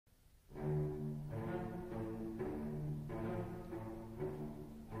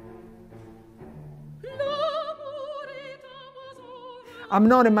I'm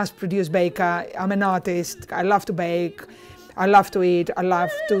not a mass-produced baker, I'm an artist, I love to bake, I love to eat, I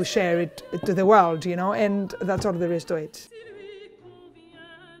love to share it to the world, you know, and that's all there is to it.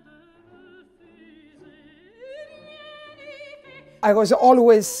 I was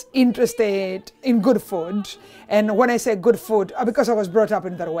always interested in good food, and when I say good food, because I was brought up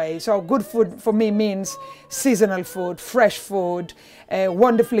in that way, so good food for me means seasonal food, fresh food,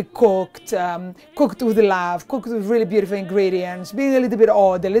 wonderfully cooked, cooked with love, cooked with really beautiful ingredients, being a little bit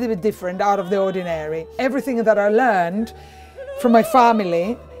odd, a little bit different, out of the ordinary. Everything that I learned from my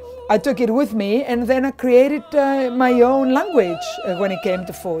family, I took it with me, and then I created my own language when it came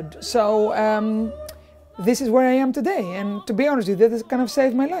to food. So this is where I am today, and to be honest with you, this kind of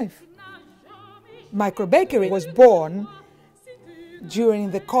saved my life. Micro Bakery was born during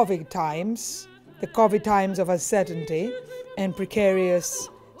the COVID times of uncertainty and precarious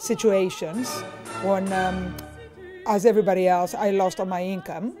situations, when, as everybody else, I lost all my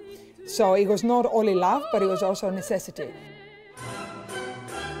income. So it was not only love, but it was also a necessity.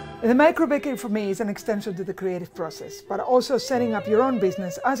 The micro bakery for me is an extension to the creative process, but also setting up your own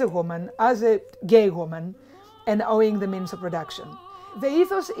business as a woman, as a gay woman, and owning the means of production. The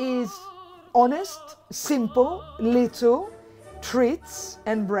ethos is honest, simple, little treats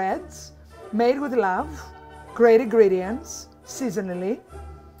and breads made with love, great ingredients, seasonally,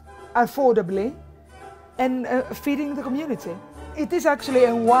 affordably, and feeding the community. It is actually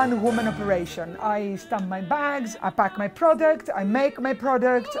a one-woman operation. I stamp my bags, I pack my product, I make my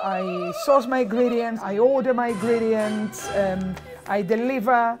product, I source my ingredients, I order my ingredients, I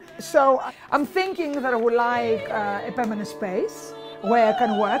deliver. So I'm thinking that I would like a permanent space where I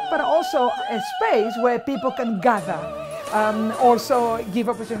can work, but also a space where people can gather. Also give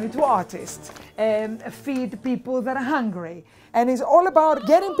opportunity to artists, feed people that are hungry. And it's all about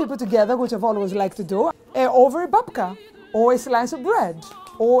getting people together, which I've always liked to do, over a babka, or a slice of bread,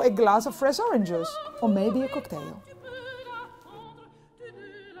 or a glass of fresh orange juice, or maybe a cocktail.